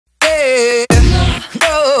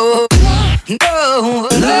No.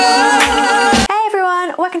 Hey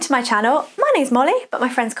everyone, welcome to my channel. My name's Molly, but my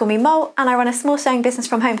friends call me Mole, and I run a small sewing business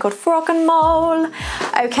from home called Frog and Mole.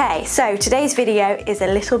 Okay, so today's video is a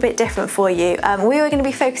little bit different for you. We are going to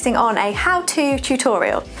be focusing on a how-to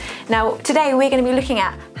tutorial. Now, today we're going to be looking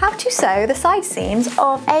at how to sew the side seams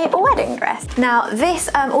of a wedding dress. Now, this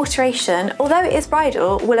alteration, although it is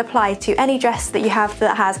bridal, will apply to any dress that you have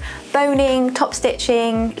that has boning, top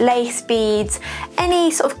stitching, lace, beads,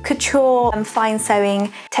 any sort of couture and fine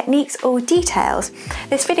sewing techniques or details.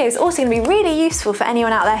 This video is also going to be really useful for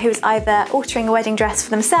anyone out there who's either altering a wedding dress for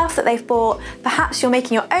themselves that they've bought, perhaps you're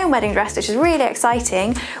making your own wedding dress, which is really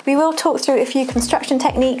exciting. We will talk through a few construction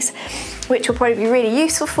techniques which will probably be really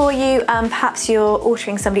useful for you. Perhaps you're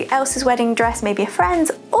altering somebody else's wedding dress, maybe a friend's,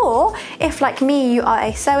 or if like me you are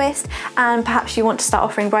a sewist and perhaps you want to start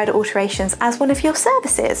offering bridal alterations as one of your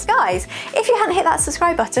services. Guys, if you hadn't hit that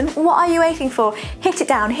subscribe button, what are you waiting for? Hit it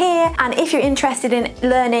down here, and if you're interested in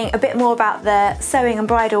learning a bit more about the sewing and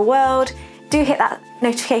bridal world, do hit that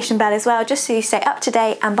notification bell as well, just so you stay up to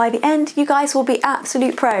date, and by the end you guys will be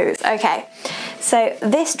absolute pros. Okay, so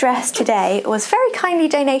this dress today was very kindly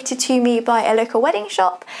donated to me by a local wedding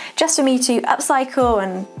shop, just for me to upcycle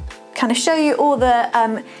and kind of show you all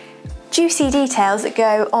the juicy details that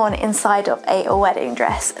go on inside of a wedding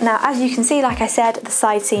dress. Now, as you can see, like I said, the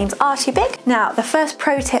side seams are too big. Now, the first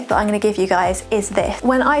pro tip that I'm going to give you guys is this.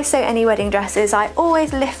 When I sew any wedding dresses, I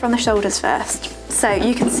always lift from the shoulders first. So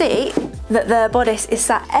you can see that the bodice is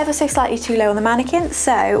sat ever so slightly too low on the mannequin.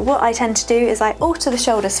 So what I tend to do is I alter the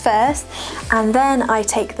shoulders first, and then I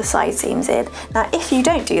take the side seams in. Now, if you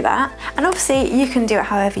don't do that, and obviously you can do it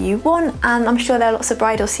however you want, and I'm sure there are lots of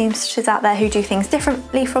bridal seamstresses out there who do things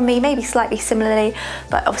differently from me, maybe slightly similarly,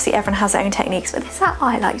 but obviously everyone has their own techniques, but this is how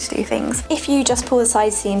I like to do things. If you just pull the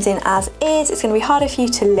side seams in as is, it's going to be harder for you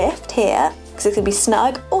to lift here, because it's going to be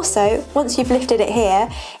snug. Also, once you've lifted it here,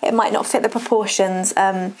 it might not fit the proportions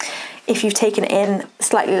if you've taken it in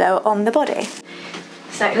slightly lower on the body.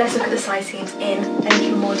 So let's look at the side seams in a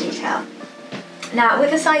little more detail. Now,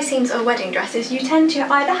 with the side seams of wedding dresses, you tend to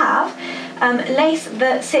either have lace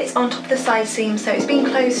that sits on top of the side seam, so it's been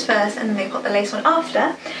closed first and then they put the lace on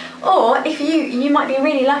after, or if you might be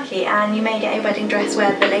really lucky and you may get a wedding dress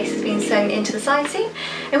where the lace has been sewn into the side seam,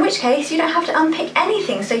 in which case you don't have to unpick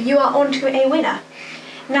anything, so you are onto a winner.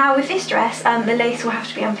 Now, with this dress, the lace will have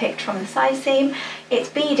to be unpicked from the side seam. It's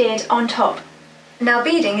beaded on top. Now,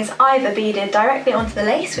 beading is either beaded directly onto the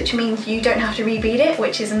lace, which means you don't have to rebead it,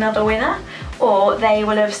 which is another winner, or they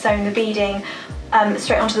will have sewn the beading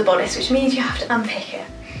straight onto the bodice, which means you have to unpick it.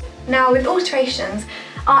 Now, with alterations,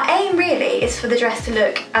 our aim really is for the dress to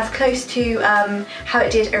look as close to how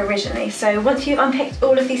it did originally. So once you've unpicked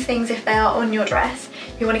all of these things, if they are on your dress,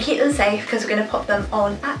 you want to keep them safe because we're going to pop them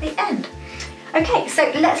on at the end. Okay, so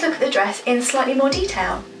let's look at the dress in slightly more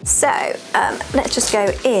detail. So let's just go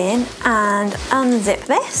in and unzip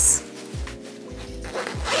this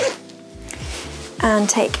and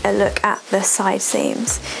take a look at the side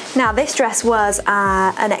seams. Now, this dress was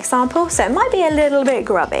an example, so it might be a little bit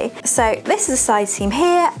grubby. So this is a side seam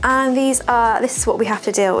here, and this is what we have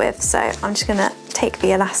to deal with. So I'm just gonna take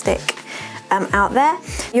the elastic out there.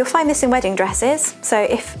 You'll find this in wedding dresses, so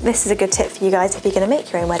if this is a good tip for you guys if you're going to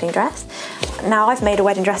make your own wedding dress. Now, I've made a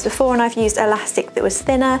wedding dress before and I've used elastic that was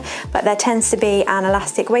thinner, but there tends to be an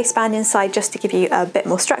elastic waistband inside just to give you a bit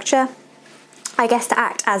more structure, I guess, to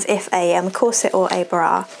act as if a corset or a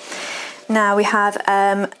bra. Now, we have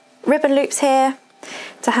ribbon loops here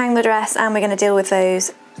to hang the dress, and we're going to deal with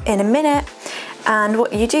those in a minute. And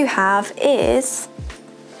what you do have is,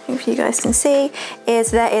 if you guys can see,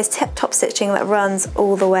 is there is top stitching that runs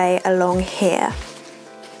all the way along here,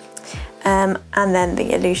 and then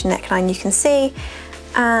the illusion neckline you can see.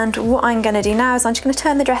 And what I'm going to do now is I'm just going to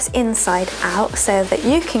turn the dress inside out so that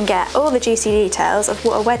you can get all the juicy details of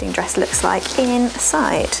what a wedding dress looks like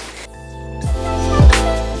inside.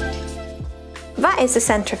 That is the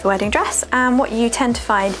centre of the wedding dress, and what you tend to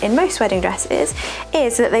find in most wedding dresses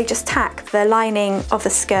is that they just tack the lining of the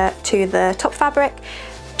skirt to the top fabric,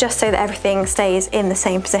 just so that everything stays in the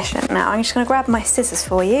same position. Now, I'm just going to grab my scissors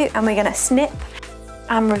for you, and we're going to snip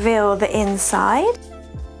and reveal the inside.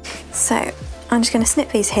 So I'm just going to snip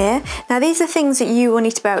these here. Now, these are things that you will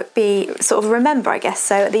need to be sort of remember, I guess.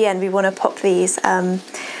 So at the end, we want to pop these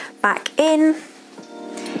back in.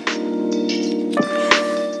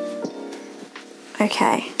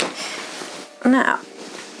 Okay. Now,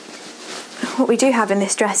 what we do have in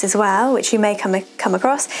this dress as well, which you may come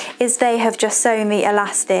across, is they have just sewn the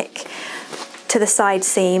elastic to the side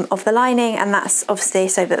seam of the lining, and that's obviously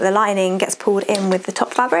so that the lining gets pulled in with the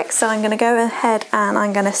top fabric. So I'm going to go ahead and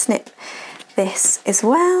I'm going to snip this as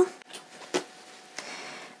well.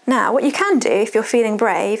 Now, what you can do if you're feeling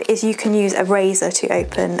brave is you can use a razor to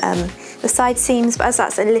open the side seams, but as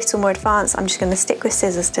that's a little more advanced, I'm just going to stick with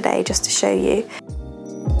scissors today just to show you.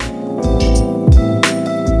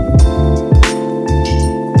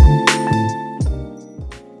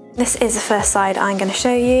 This is the first side I'm going to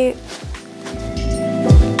show you,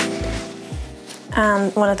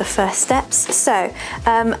 and one of the first steps. So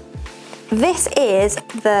this is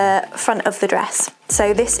the front of the dress.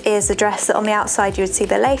 So this is the dress that on the outside you would see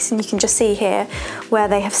the lace, and you can just see here where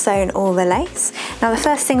they have sewn all the lace. Now the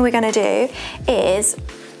first thing we're going to do is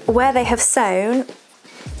where they have sewn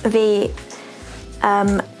the,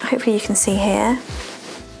 hopefully you can see here,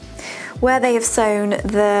 where they have sewn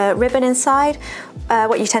the ribbon inside,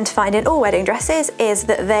 what you tend to find in all wedding dresses is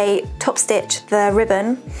that they top stitch the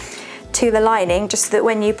ribbon to the lining, just so that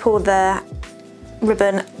when you pull the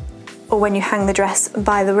ribbon or when you hang the dress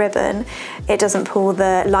by the ribbon, it doesn't pull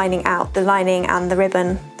the lining out. The lining and the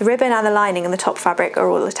ribbon and the lining and the top fabric are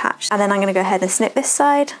all attached. And then I'm going to go ahead and snip this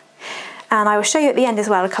side, and I will show you at the end as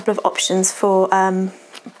well a couple of options for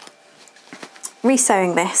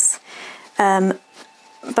resewing this.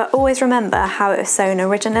 But always remember how it was sewn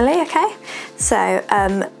originally, okay? So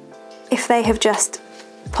if they have just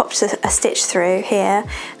popped a stitch through here,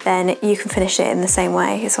 then you can finish it in the same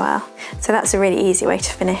way as well. So that's a really easy way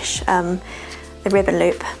to finish the ribbon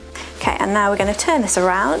loop. Okay, and now we're going to turn this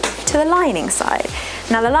around to the lining side.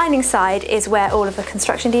 Now the lining side is where all of the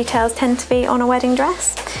construction details tend to be on a wedding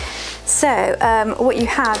dress. So what you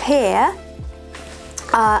have here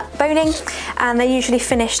are boning, and they're usually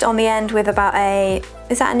finished on the end with about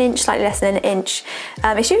is that an inch, slightly less than an inch.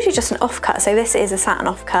 It's usually just an offcut, so this is a satin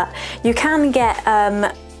offcut. You can get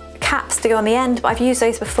caps to go on the end, but I've used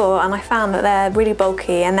those before and I found that they're really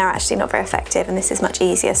bulky and they're actually not very effective, and this is much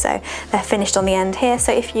easier, so they're finished on the end here.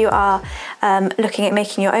 So if you are looking at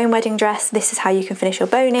making your own wedding dress, this is how you can finish your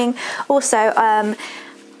boning. Also,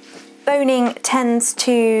 boning tends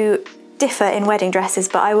to differ in wedding dresses,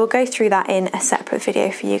 but I will go through that in a separate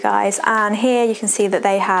video for you guys. And here you can see that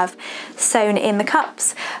they have sewn in the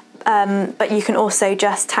cups, but you can also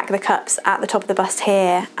just tack the cups at the top of the bust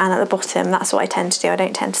here and at the bottom. That's what I tend to do. I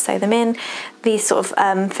don't tend to sew them in. These sort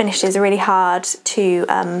of finishes are really hard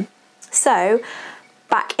to sew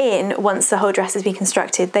back in once the whole dress has been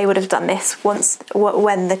constructed. They would have done this once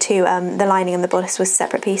when the lining and the bodice was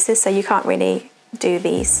separate pieces, so you can't really do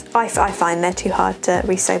these. I find they're too hard to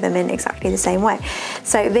resew them in exactly the same way.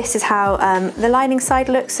 So this is how the lining side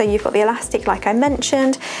looks. So you've got the elastic like I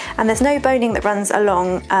mentioned, and there's no boning that runs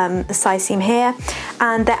along the side seam here,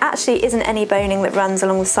 and there actually isn't any boning that runs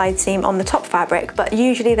along the side seam on the top fabric, but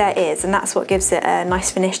usually there is, and that's what gives it a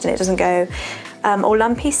nice finish and it doesn't go all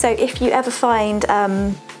lumpy. So if you ever find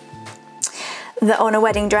that on a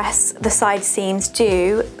wedding dress the side seams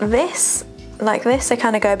do this, like this, they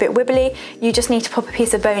kind of go a bit wibbly, you just need to pop a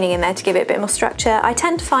piece of boning in there to give it a bit more structure. I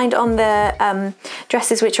tend to find on the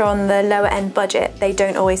dresses which are on the lower end budget, they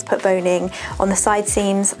don't always put boning on the side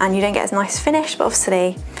seams and you don't get as nice finish, but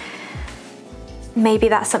obviously maybe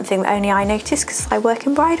that's something that only I notice because I work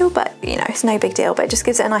in bridal, but you know, it's no big deal, but it just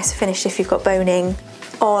gives it a nicer finish if you've got boning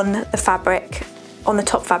on the fabric, on the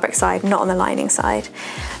top fabric side, not on the lining side.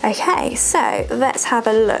 Okay, so let's have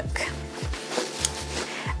a look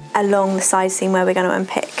along the side seam where we're going to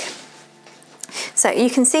unpick. So you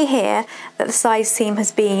can see here that the side seam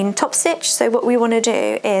has been top stitched. So what we want to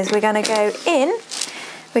do is we're going to go in,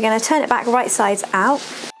 we're going to turn it back right sides out.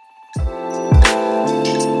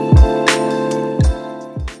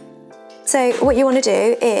 So what you want to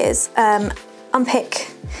do is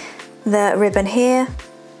unpick the ribbon here.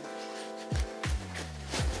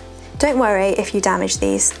 Don't worry if you damage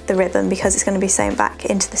the ribbon, because it's going to be sewn back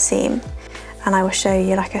into the seam. And I will show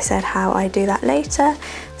you, like I said, how I do that later.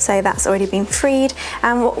 So that's already been freed.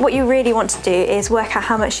 And what you really want to do is work out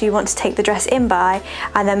how much you want to take the dress in by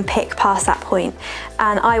and then pick past that point.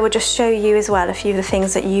 And I will just show you as well a few of the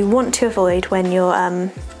things that you want to avoid when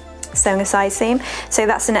you're sewing a side seam. So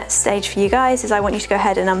that's the next stage for you guys, is I want you to go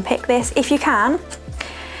ahead and unpick this if you can.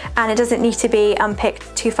 And it doesn't need to be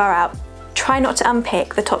unpicked too far out. Try not to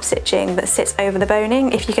unpick the top stitching that sits over the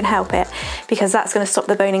boning if you can help it, because that's going to stop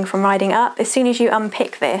the boning from riding up. As soon as you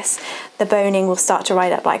unpick this, the boning will start to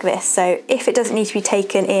ride up like this. So if it doesn't need to be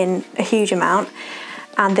taken in a huge amount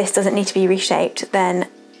and this doesn't need to be reshaped, then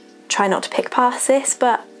try not to pick past this,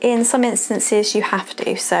 but in some instances you have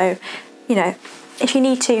to. So, you know, if you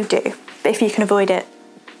need to, do. But if you can avoid it,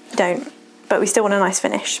 don't. But we still want a nice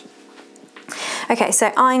finish. Okay,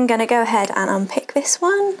 so I'm going to go ahead and unpick this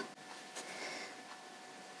one.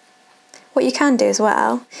 What you can do as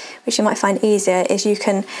well, which you might find easier, is you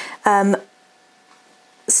can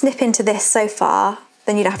snip into this so far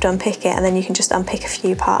then you don't have to unpick it, and then you can just unpick a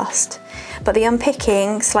few past. But the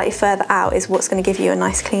unpicking slightly further out is what's going to give you a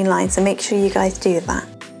nice clean line, so make sure you guys do that.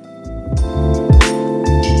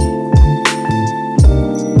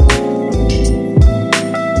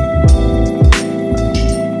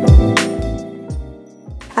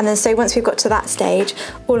 And then so once we've got to that stage,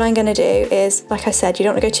 all I'm going to do is, like I said, you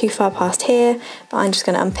don't want to go too far past here, but I'm just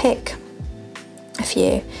going to unpick a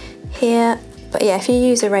few here. But yeah, if you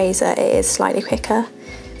use a razor, it is slightly quicker.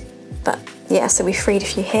 But yeah, so we freed a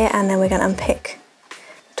few here, and then we're going to unpick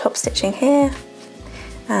top stitching here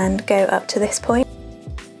and go up to this point.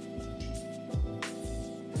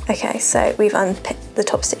 Okay, so we've unpicked the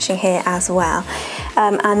top stitching here as well.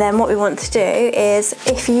 And then what we want to do is,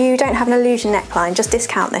 if you don't have an illusion neckline, just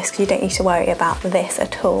discount this because you don't need to worry about this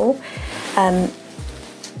at all.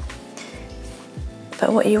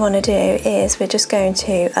 But what you want to do is we're just going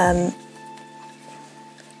to,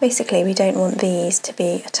 basically we don't want these to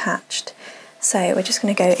be attached. So we're just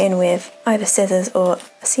going to go in with either scissors or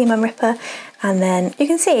a seam unripper, and then you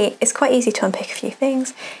can see it's quite easy to unpick a few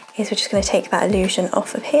things. Is we're just going to take that illusion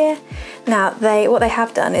off of here. Now what they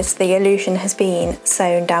have done is the illusion has been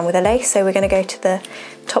sewn down with a lace, so we're going to go to the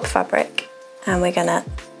top fabric and we're going to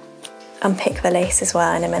unpick the lace as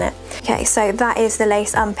well in a minute. Okay, so that is the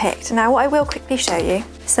lace unpicked. Now what I will quickly show you,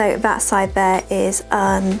 so that side there is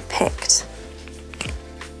unpicked.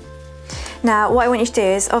 Now what I want you to do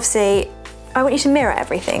is, obviously I want you to mirror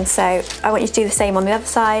everything, so I want you to do the same on the other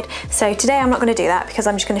side. So today I'm not going to do that because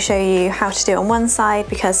I'm just going to show you how to do it on one side,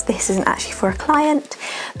 because this isn't actually for a client,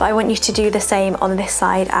 but I want you to do the same on this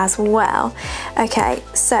side as well. Okay,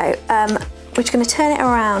 so we're just going to turn it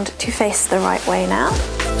around to face the right way now.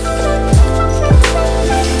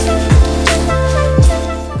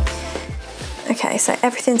 Okay, so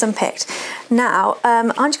everything's unpicked. Now I'm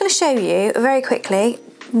just going to show you very quickly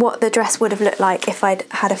what the dress would have looked like if I'd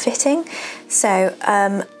had a fitting. So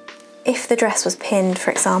if the dress was pinned, for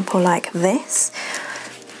example, like this,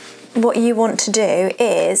 what you want to do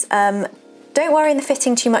is, don't worry in the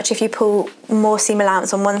fitting too much if you pull more seam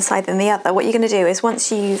allowance on one side than the other. What you're going to do is,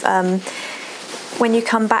 once you've, when you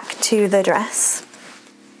come back to the dress,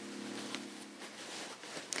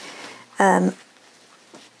 okay,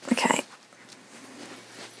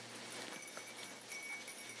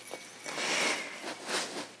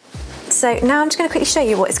 so now I'm just going to quickly show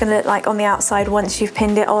you what it's going to look like on the outside once you've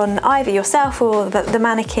pinned it on either yourself or the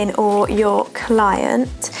mannequin or your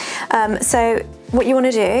client. So what you want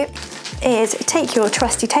to do is take your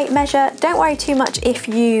trusty tape measure. Don't worry too much if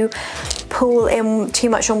you pull in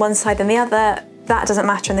too much on one side than the other. That doesn't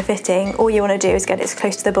matter in the fitting. All you want to do is get it as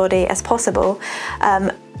close to the body as possible.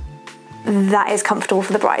 That is comfortable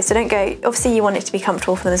for the bride. So don't go, obviously you want it to be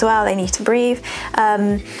comfortable for them as well. They need to breathe.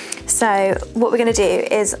 So what we're going to do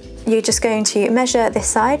is, you're just going to measure this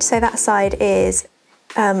side. So that side is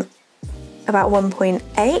about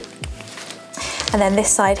 1.8, and then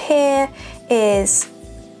this side here is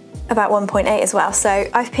about 1.8 as well. So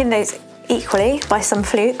I've pinned those equally by some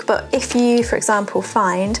fluke, but if you, for example,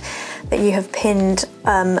 find that you have pinned,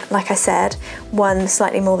 like I said, one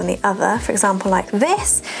slightly more than the other, for example like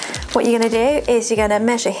this, what you're going to do is you're going to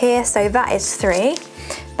measure here. So that is 3.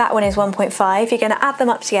 That one is 1.5. You're going to add them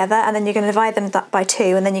up together, and then you're going to divide them by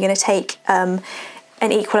 2, and then you're going to take an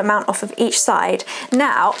equal amount off of each side.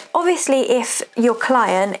 Now, obviously, if your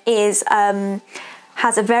client is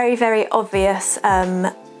has a very, very obvious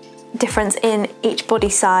difference in each body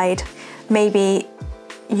side, maybe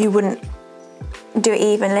you wouldn't do it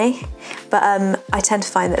evenly, but I tend to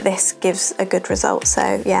find that this gives a good result.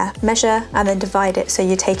 So yeah, measure and then divide it so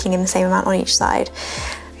you're taking in the same amount on each side.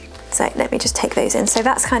 So let me just take those in. So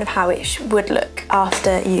that's kind of how it would look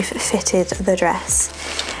after you've fitted the dress.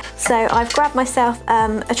 So I've grabbed myself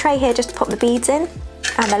a tray here just to pop the beads in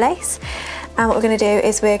and the lace. And what we're going to do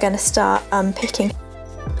is we're going to start picking.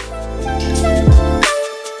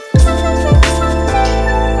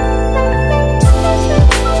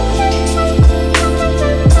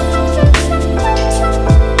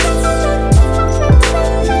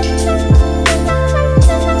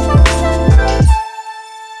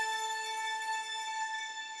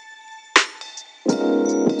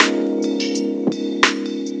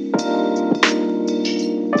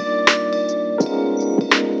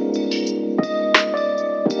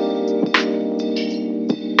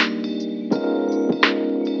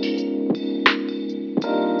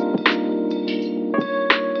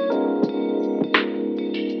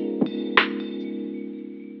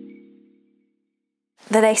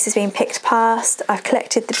 The lace has been picked past. I've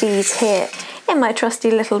collected the beads here in my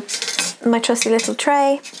trusty little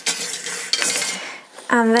tray.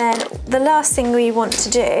 And then the last thing we want to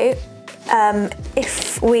do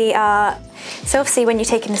if we are, so obviously when you're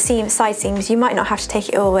taking the side seams, you might not have to take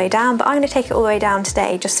it all the way down, but I'm going to take it all the way down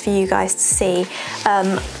today just for you guys to see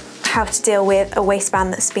how to deal with a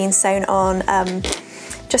waistband that's been sewn on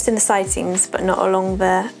just in the side seams but not along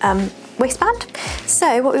the waistband.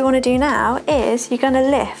 So what we want to do now is you're going to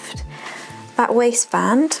lift that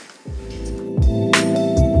waistband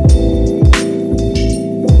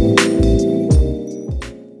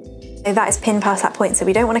that is pinned past that point, so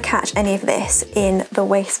we don't want to catch any of this in the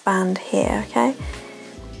waistband here, okay?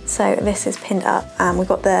 So this is pinned up and we've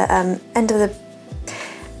got the end of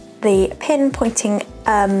the pin pointing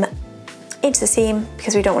into the seam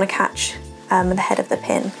because we don't want to catch the head of the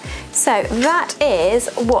pin. So that is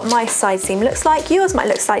what my side seam looks like. Yours might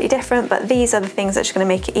look slightly different, but these are the things that are going to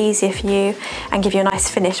make it easier for you and give you a nice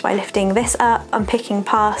finish by lifting this up and picking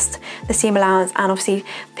past the seam allowance and obviously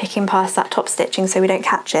picking past that top stitching so we don't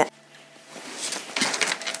catch it.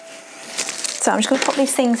 So I'm just going to pop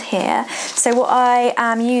these things here. So what I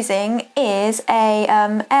am using is a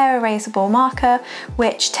air erasable marker,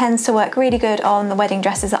 which tends to work really good on the wedding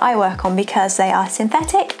dresses that I work on because they are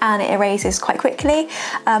synthetic and it erases quite quickly.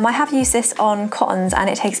 I have used this on cottons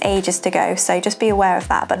and it takes ages to go, so just be aware of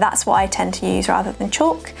that, but that's what I tend to use rather than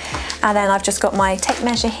chalk. And then I've just got my tape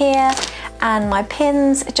measure here and my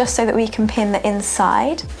pins just so that we can pin the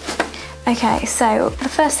inside. Okay, so the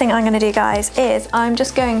first thing I'm going to do, guys, is I'm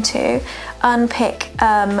just going to unpick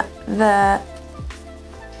the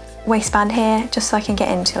waistband here just so I can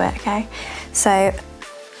get into it, okay? So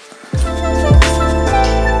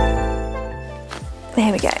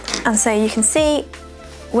there we go. And so you can see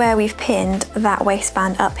where we've pinned that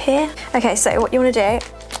waistband up here. Okay, so what you want to do,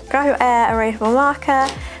 grab your air erasable marker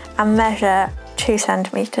and measure 2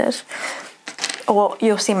 centimeters. Or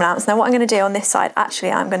your seam allowance. Now what I'm going to do on this side,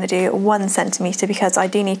 actually I'm going to do 1 centimetre because I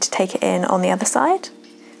do need to take it in on the other side.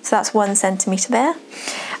 So that's 1 centimetre there.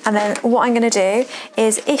 And then what I'm going to do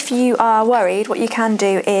is, if you are worried, what you can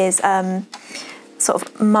do is sort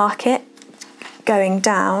of mark it going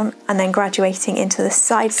down and then graduating into the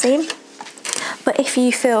side seam. But if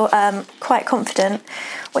you feel quite confident,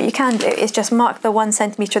 what you can do is just mark the 1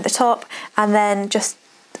 centimetre at the top and then just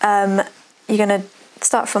you're going to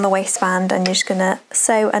start from the waistband and you're just going to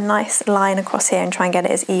sew a nice line across here and try and get it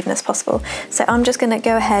as even as possible. So I'm just going to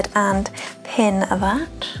go ahead and pin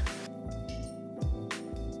that.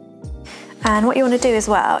 And what you want to do as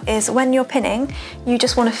well is when you're pinning, you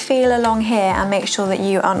just want to feel along here and make sure that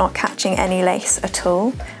you are not catching any lace at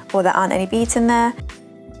all, or there aren't any beads in there.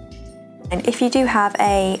 And if you do have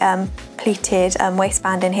a pleated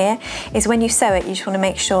waistband in here, is when you sew it, you just want to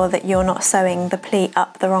make sure that you're not sewing the pleat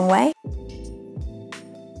up the wrong way.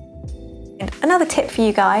 Another tip for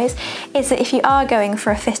you guys is that if you are going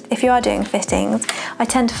for if you are doing fittings, I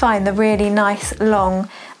tend to find the really nice long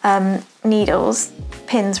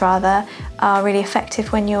pins rather, are really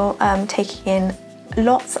effective when you're taking in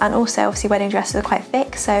lots, and also obviously wedding dresses are quite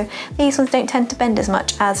thick, so these ones don't tend to bend as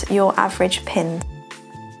much as your average pin.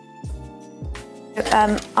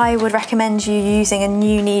 I would recommend you using a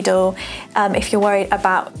new needle if you're worried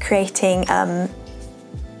about creating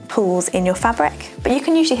pulls in your fabric, but you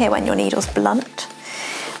can usually hear when your needle's blunt.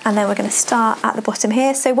 And then we're going to start at the bottom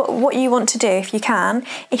here. So what you want to do, if you can,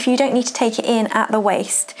 if you don't need to take it in at the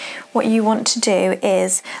waist, what you want to do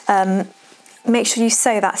is make sure you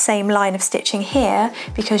sew that same line of stitching here,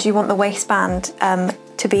 because you want the waistband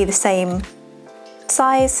to be the same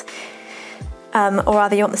size, or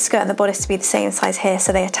rather you want the skirt and the bodice to be the same size here,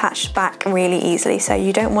 so they attach back really easily. So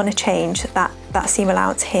you don't want to change that seam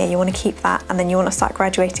allowance here, you want to keep that, and then you want to start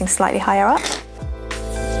graduating slightly higher up.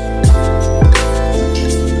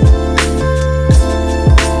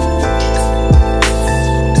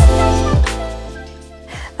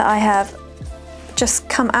 That I have just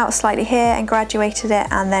come out slightly here and graduated it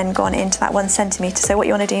and then gone into that 1 centimetre. So what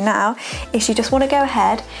you want to do now is you just want to go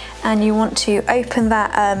ahead and you want to open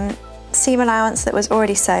that seam allowance that was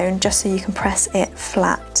already sewn, just so you can press it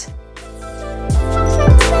flat.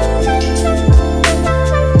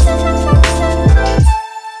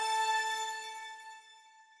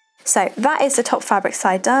 So that is the top fabric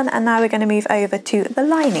side done, and now we're going to move over to the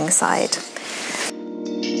lining side.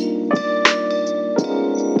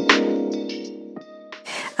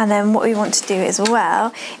 And then what we want to do as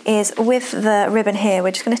well is, with the ribbon here,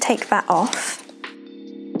 we're just going to take that off.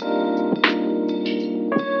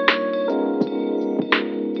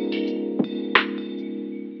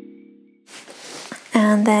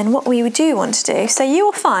 And then what we do want to do, so you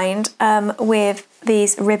will find with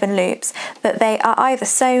these ribbon loops, that they are either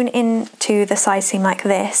sewn into the side seam like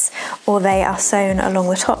this, or they are sewn along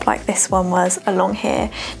the top like this one was along here.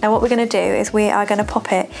 Now what we're going to do is we are going to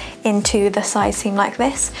pop it into the side seam like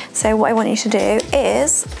this. So what I want you to do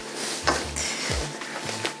is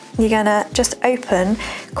you're going to just open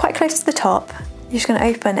quite close to the top. You're just going to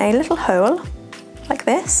open a little hole like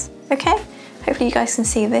this, okay? Hopefully you guys can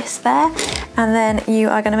see this there. And then you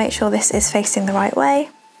are going to make sure this is facing the right way.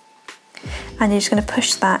 And you're just going to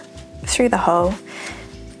push that through the hole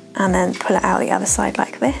and then pull it out the other side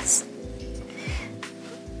like this.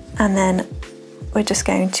 And then we're just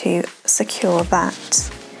going to secure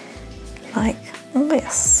that like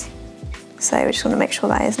this. So we just want to make sure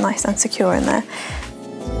that is nice and secure in there.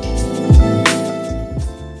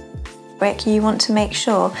 You want to make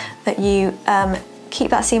sure that you keep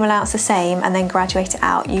that seam allowance the same and then graduate it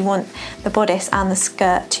out. You want the bodice and the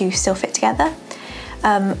skirt to still fit together.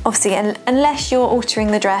 Obviously, unless you're altering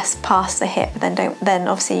the dress past the hip, then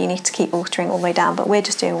obviously you need to keep altering all the way down, but we're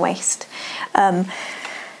just doing waist.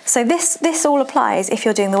 So this all applies if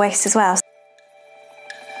you're doing the waist as well.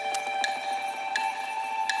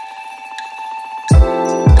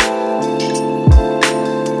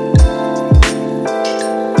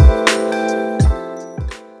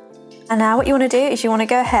 And now what you want to do is you want to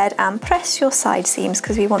go ahead and press your side seams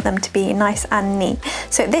because we want them to be nice and neat.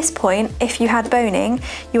 So at this point, if you had boning,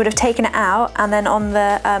 you would have taken it out, and then on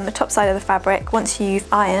the top side of the fabric, once you've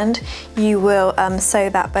ironed, you will sew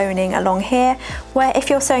that boning along here. Where if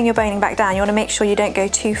you're sewing your boning back down, you want to make sure you don't go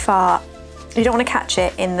too far. You don't want to catch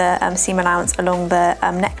it in the seam allowance along the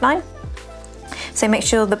neckline. So make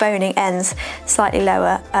sure the boning ends slightly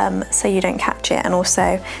lower so you don't catch it, and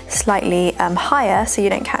also slightly higher so you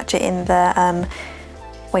don't catch it in the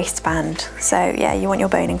waistband. So yeah, you want your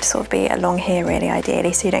boning to sort of be along here really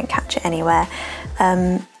ideally, so you don't catch it anywhere.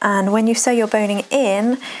 And when you sew your boning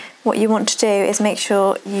in, what you want to do is make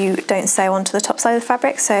sure you don't sew onto the top side of the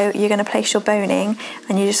fabric. So you're going to place your boning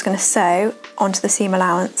and you're just going to sew onto the seam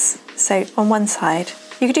allowance. So on one side,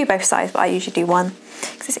 you could do both sides, but I usually do one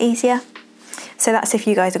because it's easier. So that's if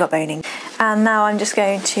you guys have got boning. And now I'm just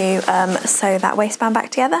going to sew that waistband back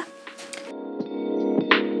together.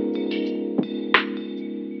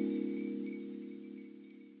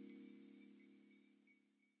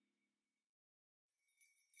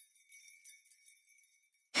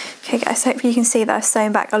 Okay guys, so hopefully you can see that I've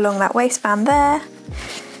sewn back along that waistband there.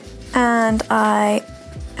 And I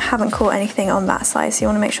haven't caught anything on that side, so you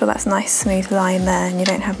want to make sure that's a nice smooth line there and you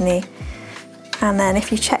don't have any. And then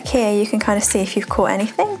if you check here, you can kind of see if you've caught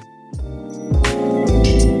anything.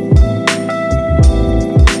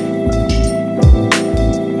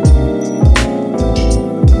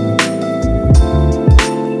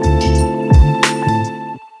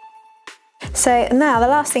 So now the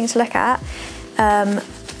last thing to look at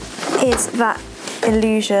is that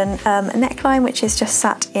illusion neckline, which is just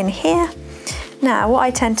sat in here. Now what I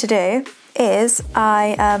tend to do is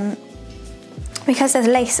because there's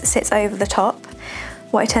lace that sits over the top,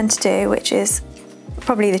 what I tend to do, which is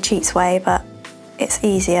probably the cheats way, but it's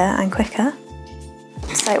easier and quicker.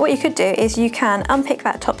 So what you could do is you can unpick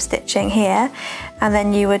that top stitching here, and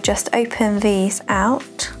then you would just open these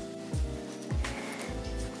out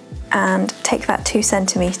and take that 2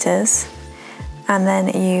 centimeters, and then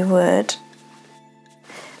you would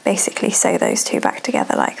basically sew those two back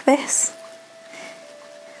together like this.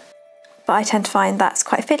 But I tend to find that's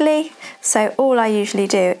quite fiddly, so all I usually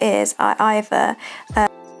do is I either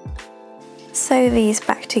sew these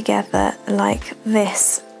back together like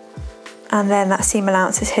this, and then that seam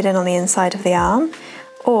allowance is hidden on the inside of the arm,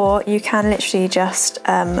 or you can literally just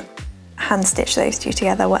hand stitch those two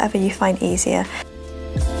together, whatever you find easier.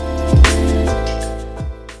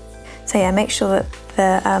 So yeah, make sure that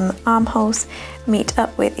the armholes meet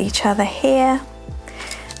up with each other here.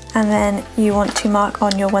 And then you want to mark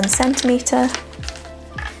on your 1 centimeter,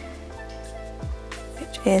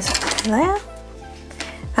 which is there.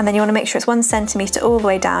 And then you want to make sure it's 1 centimeter all the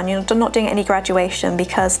way down. You're not doing any graduation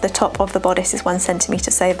because the top of the bodice is 1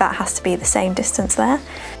 centimeter, so that has to be the same distance there.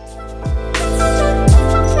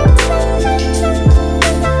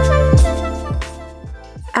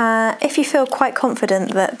 If you feel quite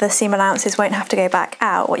confident that the seam allowances won't have to go back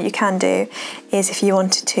out, what you can do is, if you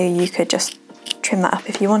wanted to, you could just trim that up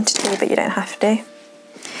if you wanted to, but you don't have to.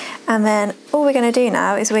 And then all we're going to do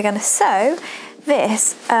now is we're going to sew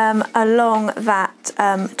this along that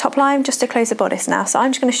top line just to close the bodice now. So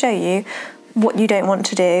I'm just going to show you what you don't want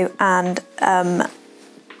to do and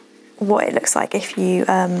what it looks like if you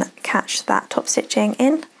catch that top stitching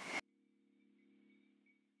in.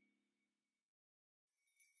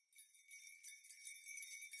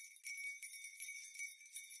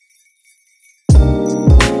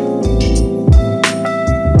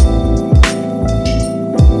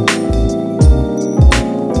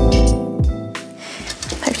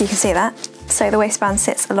 You can see that. So the waistband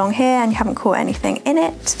sits along here and you haven't caught anything in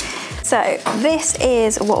it. So this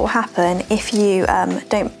is what will happen if you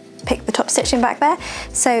don't pick the top stitching back there.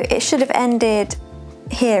 So it should have ended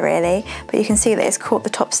here really, but you can see that it's caught the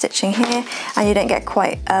top stitching here and you don't get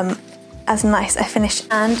quite as nice a finish.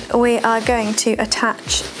 And we are going to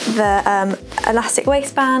attach the elastic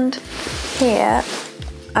waistband here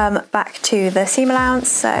back to the seam allowance.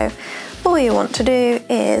 So all you want to do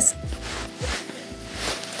is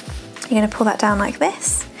you're going to pull that down like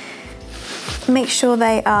this. Make sure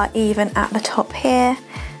they are even at the top here,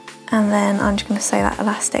 and then I'm just going to sew that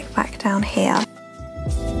elastic back down here.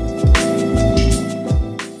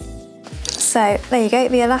 So there you go,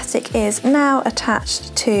 the elastic is now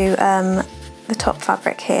attached to the top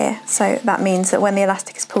fabric here. So that means that when the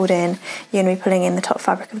elastic is pulled in, you're going to be pulling in the top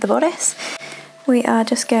fabric of the bodice. We are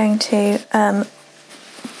just going to,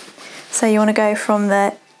 so you want to go from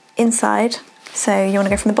the inside, so you want to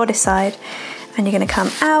go from the bodice side, and you're going to come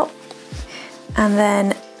out, and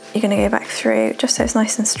then you're going to go back through just so it's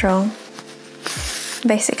nice and strong.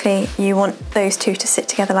 Basically you want those two to sit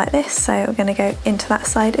together like this, so we're going to go into that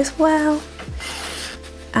side as well,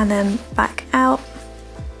 and then back out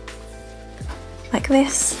like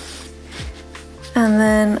this, and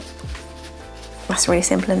then that's really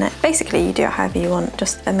simple, isn't it? Basically you do it however you want,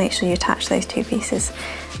 just make sure you attach those two pieces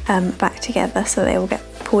back together so they will get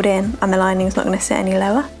pulled in and the lining is not going to sit any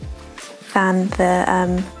lower than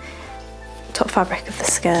the top fabric of the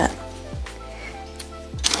skirt.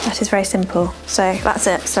 That is very simple. So that's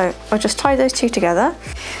it. So I'll just tie those two together.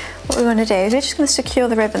 What we want to do is we're just going to secure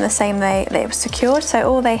the ribbon the same way that it was secured. So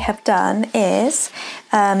all they have done is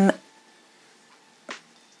get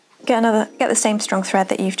the same strong thread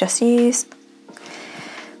that you've just used,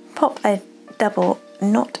 pop a double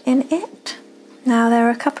knot in it. Now there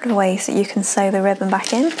are a couple of ways that you can sew the ribbon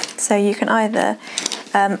back in. So you can either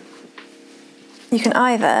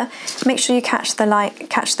make sure you catch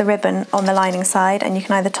the ribbon on the lining side, and you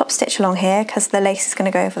can either top stitch along here because the lace is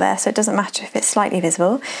going to go over there, so it doesn't matter if it's slightly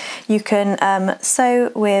visible. You can sew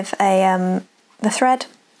with the thread,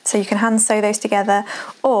 so you can hand sew those together,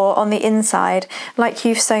 or on the inside, like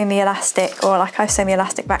you've sewn the elastic, or like I've sewn the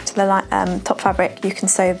elastic back to the top fabric, you can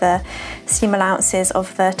sew the seam allowances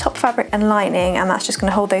of the top fabric and lining, and that's just going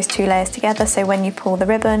to hold those two layers together, so when you pull the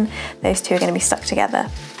ribbon, those two are going to be stuck together.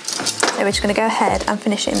 So we're just going to go ahead and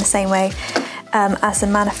finish it in the same way as the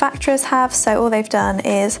manufacturers have. So all they've done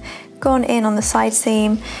is gone in on the side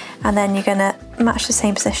seam, and then you're going to match the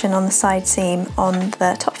same position on the side seam on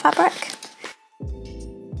the top fabric.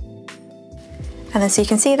 And then so you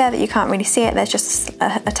can see there that you can't really see it, there's just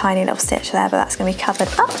a tiny little stitch there, but that's going to be covered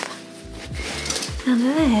up. And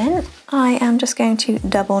then I am just going to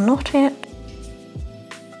double knot it.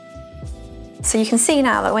 So you can see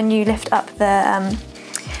now that when you lift up the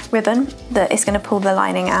ribbon, that it's going to pull the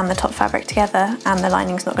lining and the top fabric together, and the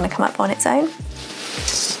lining's not going to come up on its own.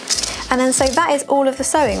 And then so that is all of the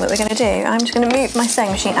sewing that we're going to do. I'm just going to move my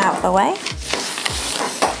sewing machine out of the way,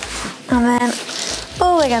 and then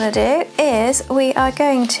all we're going to do is we are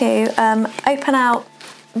going to open out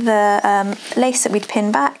the lace that we'd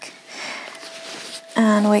pinned back,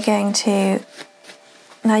 and we're going to,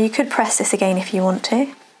 now you could press this again if you want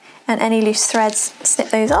to, and any loose threads, snip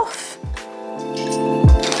those off.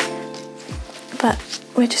 But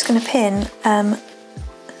we're just going to pin the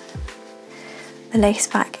lace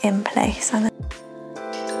back in place.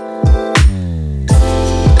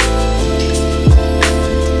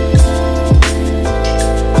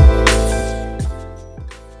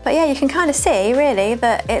 But yeah, you can kind of see really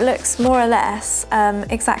that it looks more or less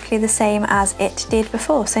exactly the same as it did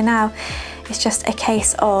before. So now it's just a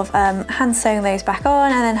case of hand sewing those back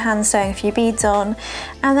on, and then hand sewing a few beads on,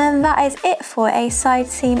 and then that is it for a side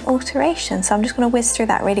seam alteration. So I'm just going to whiz through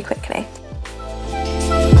that really quickly.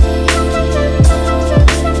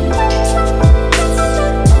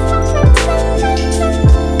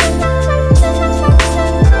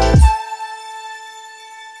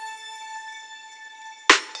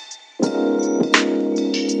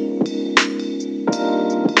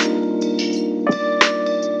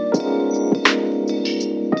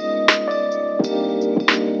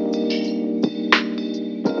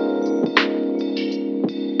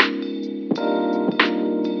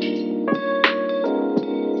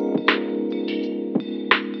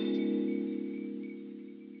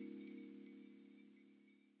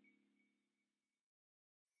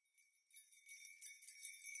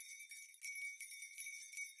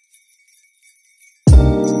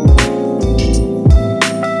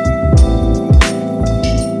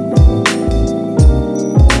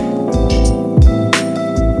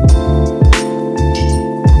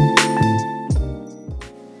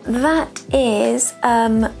 is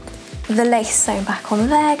the lace sewn back on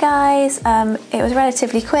there, guys. It was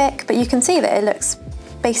relatively quick, but you can see that it looks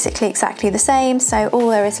basically exactly the same, so all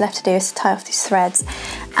there is left to do is to tie off these threads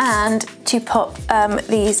and to pop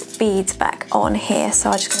these beads back on here.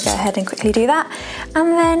 So I'm just going to go ahead and quickly do that,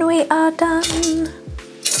 and then we are done.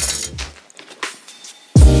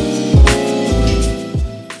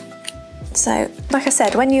 So like I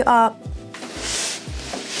said, when you are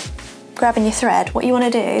grabbing your thread, what you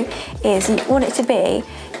want to do is you want it to be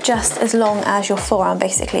just as long as your forearm,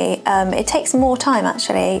 basically. It takes more time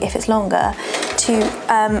actually if it's longer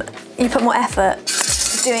to, you put more effort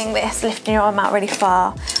doing this, lifting your arm out really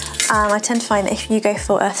far. I tend to find that if you go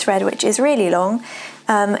for a thread which is really long,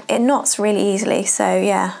 it knots really easily. So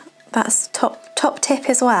yeah, that's top tip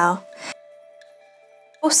as well.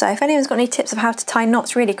 Also, if anyone's got any tips of how to tie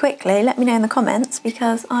knots really quickly, let me know in the comments,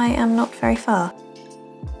 because I am not very far.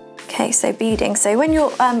 Okay, so beading. So when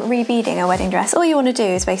you're re-beading a wedding dress, all you want to do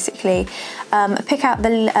is basically pick out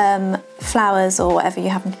the flowers or whatever you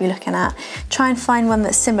happen to be looking at. Try and find one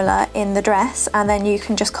that's similar in the dress, and then you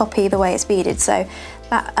can just copy the way it's beaded. So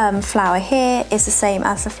that flower here is the same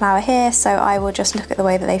as the flower here, so I will just look at the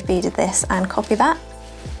way that they've beaded this and copy that.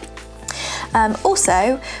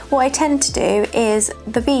 Also, what I tend to do is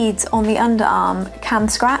the beads on the underarm can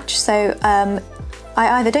scratch, so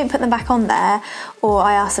I either don't put them back on there, or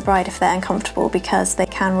I ask the bride if they're uncomfortable, because they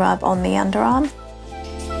can rub on the underarm.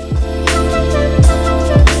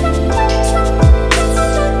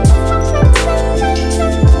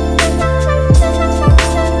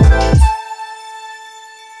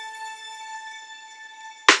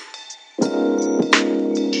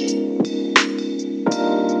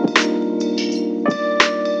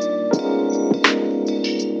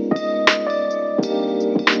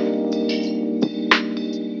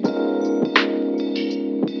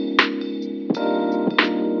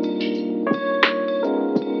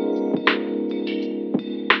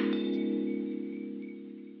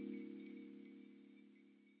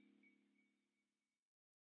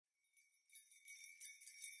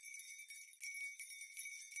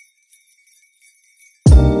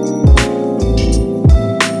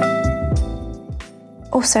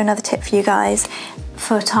 Also, another tip for you guys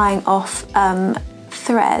for tying off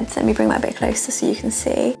threads. Let me bring that a bit closer so you can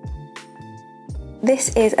see.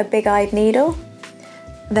 This is a big-eyed needle.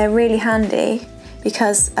 They're really handy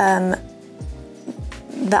because the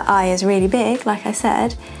eye is really big, like I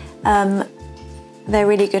said. They're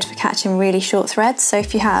really good for catching really short threads. So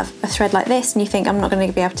if you have a thread like this and you think, I'm not going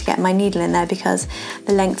to be able to get my needle in there because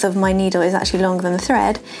the length of my needle is actually longer than the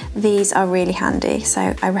thread, these are really handy.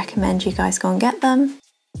 So I recommend you guys go and get them.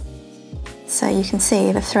 So you can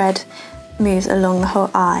see the thread moves along the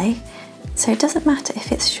whole eye, so it doesn't matter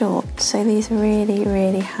if it's short. So these are really,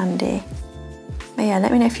 really handy. But yeah,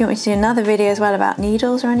 let me know if you want me to do another video as well about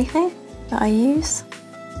needles or anything that I use.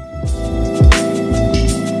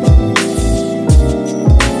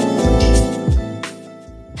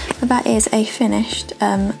 But that is a finished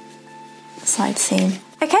side seam.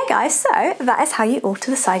 Okay guys, so that is how you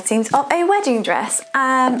alter the side seams of a wedding dress.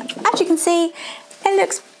 As you can see, it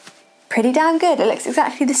looks pretty damn good. It looks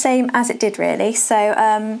exactly the same as it did, really. So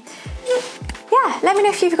yeah, let me know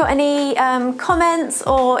if you've got any comments,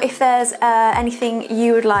 or if there's anything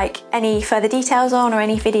you would like any further details on, or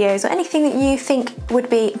any videos, or anything that you think would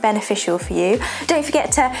be beneficial for you. Don't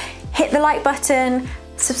forget to hit the like button,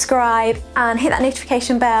 subscribe, and hit that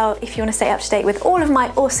notification bell if you want to stay up to date with all of my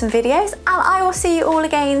awesome videos. And I will see you all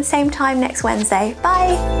again same time next Wednesday.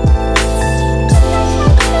 Bye!